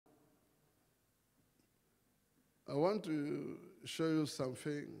I want to show you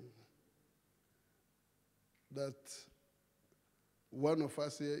something that one of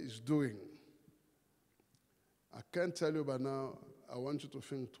us here is doing. I can't tell you, but now I want you to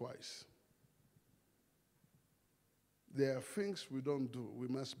think twice. There are things we don't do. We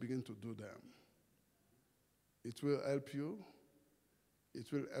must begin to do them. It will help you.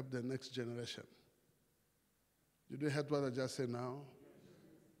 It will help the next generation. Did you hear what I just said now?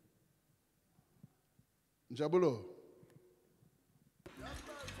 Jabulo.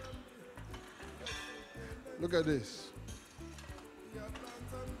 Look at this.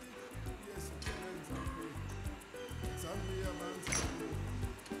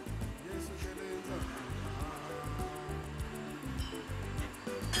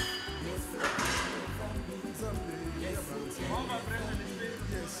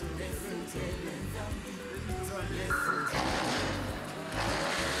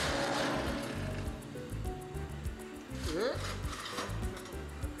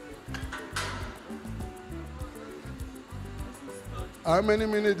 How many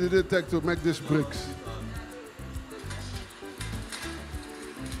minutes did it take to make these bricks?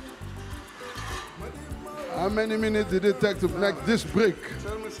 How many minutes did it take to make this brick?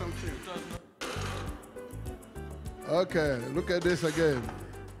 Tell me something. Okay, look at this again.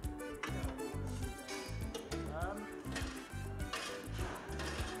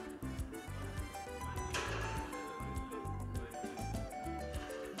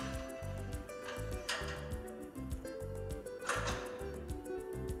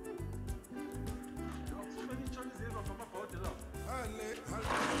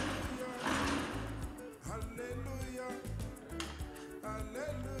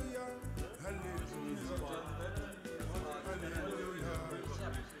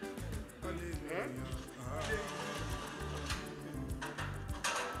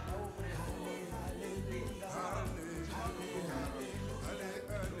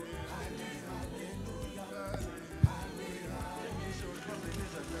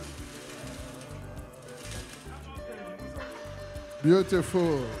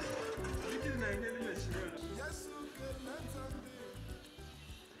 Beautiful.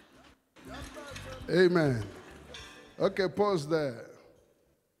 Amen. Okay, pause there.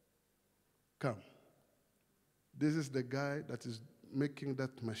 Come. This is the guy that is making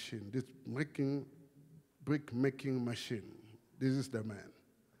that machine, this brick making machine. This is the man.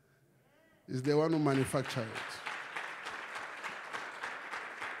 He's the one who manufactured it.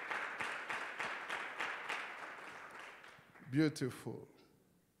 Beautiful.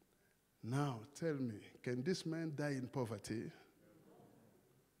 Now, tell me, can this man die in poverty?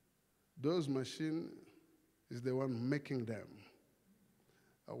 Those machines is the one making them.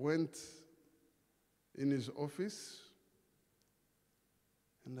 I went in his office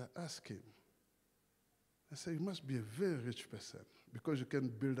and I asked him, I said, you must be a very rich person because you can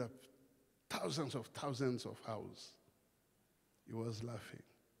build up thousands of houses. He was laughing.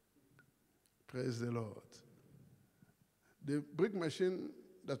 Praise the Lord. The brick machine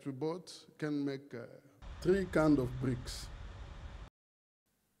that we bought can make 3 kinds of bricks.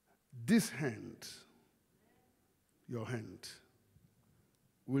 This hand, your hand,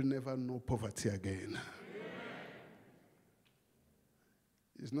 will never know poverty again.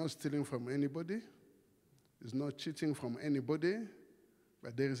 It's not stealing from anybody. It's not cheating from anybody.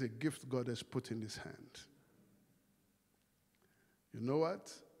 But there is a gift God has put in his hand. You know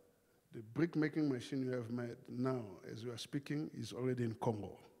what? The brick-making machine you have made now, as we are speaking, is already in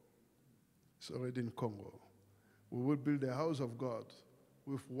Congo. It's already in Congo. We will build the house of God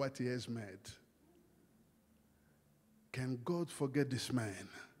with what he has made. Can God forget this man?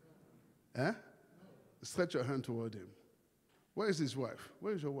 Eh? Stretch your hand toward him. Where is his wife?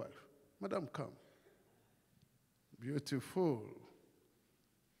 Where is your wife? Madam, come. Beautiful.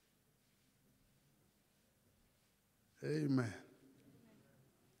 Amen.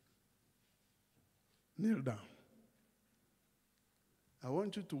 Kneel down. I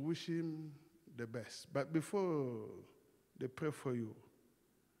want you to wish him the best. But before they pray for you,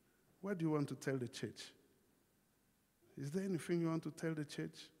 what do you want to tell the church? Is there anything you want to tell the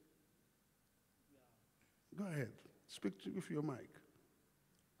church? Go ahead. Speak with your mic.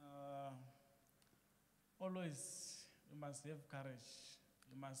 Always, you must have courage.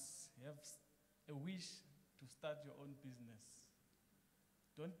 You must have a wish to start your own business.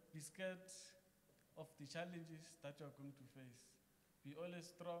 Don't be scared of the challenges that you are going to face. Be always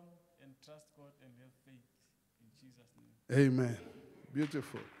strong and trust God and have faith in Jesus' name. Amen.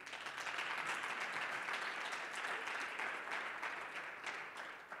 Beautiful.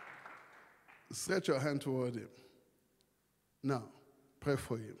 Stretch your hand toward him. Now, pray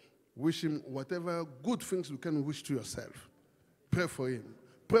for him. Wish him whatever good things you can wish to yourself. Pray for him.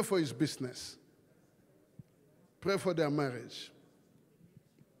 Pray for his business. Pray for their marriage.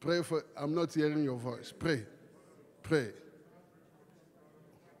 Pray for, I'm not hearing your voice. Pray. Pray.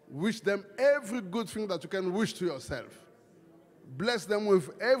 Wish them every good thing that you can wish to yourself. Bless them with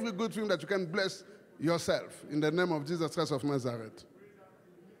every good thing that you can bless yourself. In the name of Jesus Christ of Nazareth.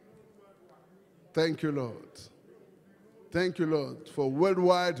 Thank you, Lord. Thank you, Lord, for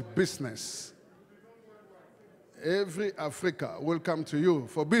worldwide business. Every Africa will come to you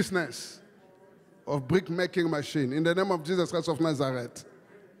for business of brick-making machine. In the name of Jesus Christ of Nazareth.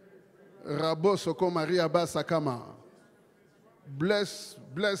 Rabo Soko Maria Basakama.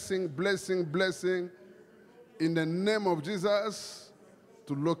 Blessing. In the name of Jesus,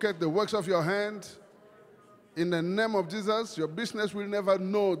 to locate the works of your hand. In the name of Jesus, your business will never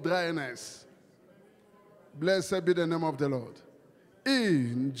know dryness. Blessed be the name of the Lord.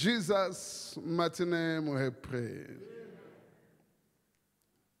 In Jesus' mighty name we have prayed.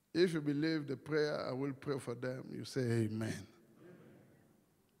 If you believe the prayer, I will pray for them. You say amen.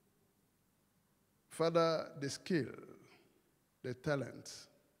 Father, the skill, the talent,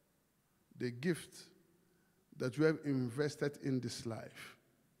 the gift that you have invested in this life,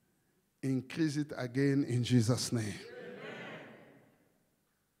 increase it again in Jesus' name. Amen.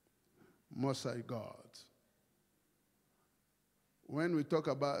 Most High God, when we talk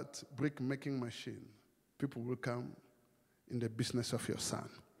about brick-making machine, people will come in the business of your son.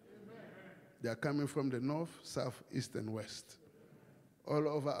 Amen. They are coming from the north, south, east, and west. All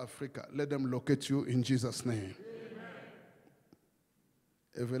over Africa. Let them locate you in Jesus' name. Amen.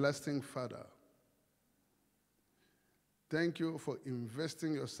 Everlasting Father, thank you for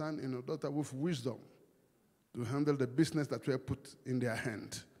investing your son and your daughter with wisdom to handle the business that we have put in their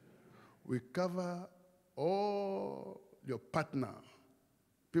hand. We cover all your partner,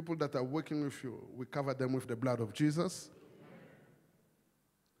 people that are working with you, we cover them with the blood of Jesus.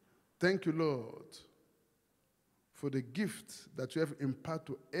 Thank you, Lord, for the gift that you have imparted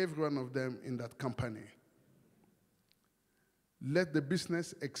to every one of them in that company. Let the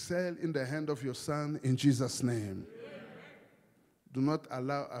business excel in the hand of your son in Jesus' name. Do not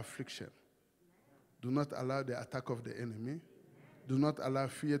allow affliction. Do not allow the attack of the enemy. Do not allow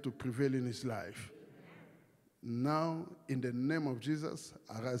fear to prevail in his life. Now, in the name of Jesus,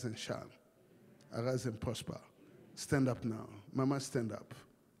 arise and shine. Arise and prosper. Stand up now. Mama, stand up.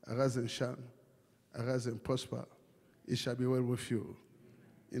 Arise and shine. Arise and prosper. It shall be well with you.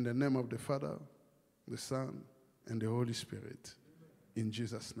 In the name of the Father, the Son, and the Holy Spirit. In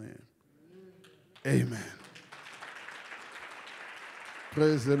Jesus' name. Amen.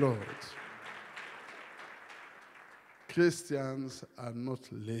 Praise the Lord. Christians are not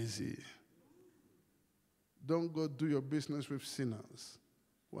lazy. Don't go do your business with sinners.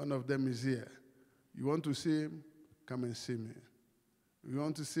 One of them is here. You want to see him? Come and see me. You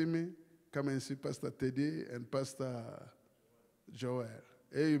want to see me? Come and see Pastor Teddy and Pastor Joel.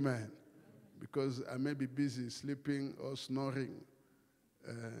 Amen. Because I may be busy sleeping or snoring.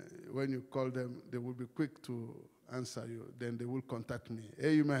 When you call them, they will be quick to answer you. Then they will contact me.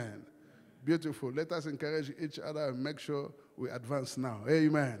 Amen. Beautiful. Let us encourage each other and make sure we advance now.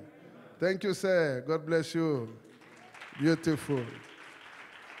 Amen. Thank you, sir. God bless you. Beautiful.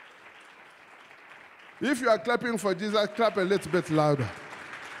 If you are clapping for Jesus, clap a little bit louder.